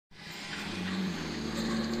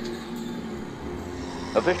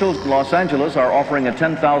Officials in Los Angeles are offering a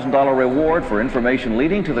 $10,000 reward for information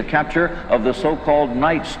leading to the capture of the so-called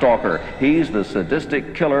Night Stalker. He's the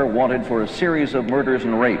sadistic killer wanted for a series of murders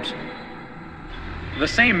and rapes. The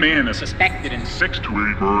same man is suspected in 6 to 8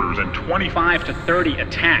 murders and 25 to 30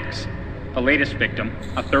 attacks. The latest victim,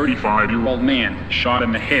 a 35-year-old man, shot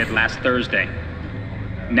in the head last Thursday.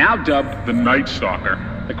 Now dubbed the Night Stalker,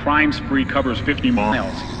 the crime spree covers 50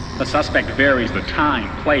 miles. The suspect varies the time,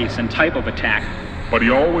 place, and type of attack, but he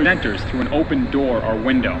always enters through an open door or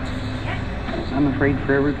window. I'm afraid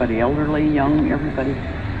for everybody, elderly, young, everybody.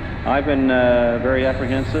 I've been very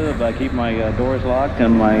apprehensive. I keep my doors locked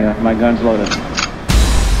and my guns loaded.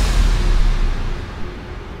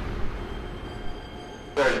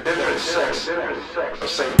 Different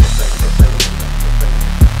sex.